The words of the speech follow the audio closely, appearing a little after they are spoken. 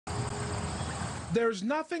There's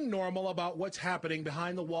nothing normal about what's happening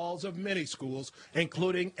behind the walls of many schools,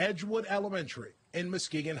 including Edgewood Elementary in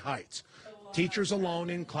Muskegon Heights. Teachers alone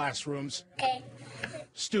in classrooms,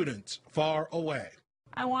 students far away.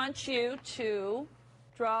 I want you to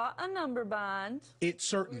draw a number bond. It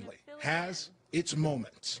certainly has its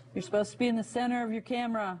moments. You're supposed to be in the center of your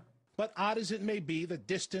camera. But odd as it may be, the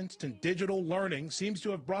distanced and digital learning seems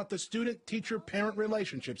to have brought the student-teacher-parent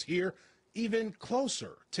relationships here even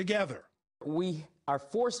closer together. We are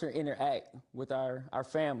forced to interact with our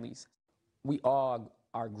families. We all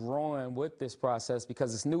are growing with this process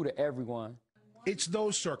because it's new to everyone. It's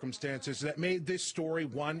those circumstances that made this story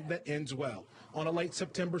one that ends well. On a late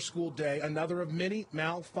September school day, another of many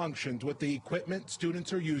malfunctions with the equipment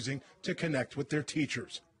students are using to connect with their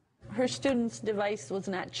teachers. Her student's device was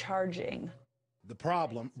not charging. The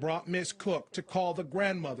problem brought Miss Cook to call the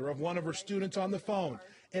grandmother of one of her students on the phone,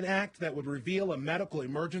 an act that would reveal a medical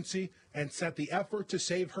emergency and set the effort to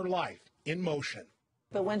save her life in motion.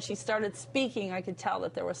 But when she started speaking, I could tell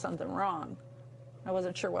that there was something wrong. I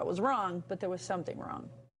wasn't sure what was wrong, but there was something wrong.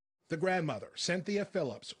 The grandmother, Cynthia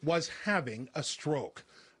Phillips, was having a stroke.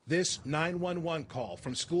 This 911 call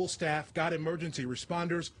from school staff got emergency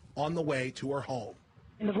responders on the way to her home.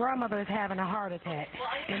 And the grandmother is having a heart attack,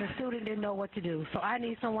 and the student didn't know what to do. So I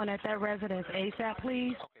need someone at that residence ASAP,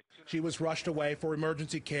 please. She was rushed away for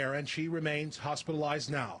emergency care, and she remains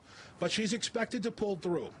hospitalized now. But she's expected to pull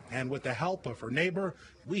through, and with the help of her neighbor,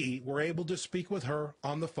 we were able to speak with her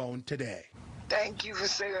on the phone today. Thank you for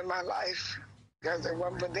saving my life, because if it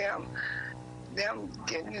wasn't for them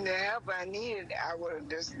getting the help I needed, I would have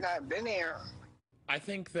just not been here. I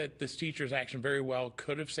think that this teacher's action very well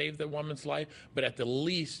could have saved the woman's life, but at the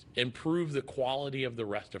least improved the quality of the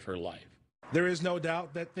rest of her life. There is no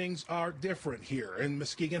doubt that things are different here in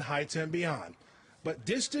Muskegon Heights and beyond, but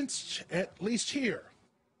distance, at least here,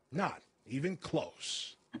 not even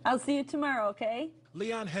close. I'll see you tomorrow, okay?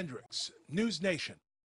 Leon Hendricks, News Nation.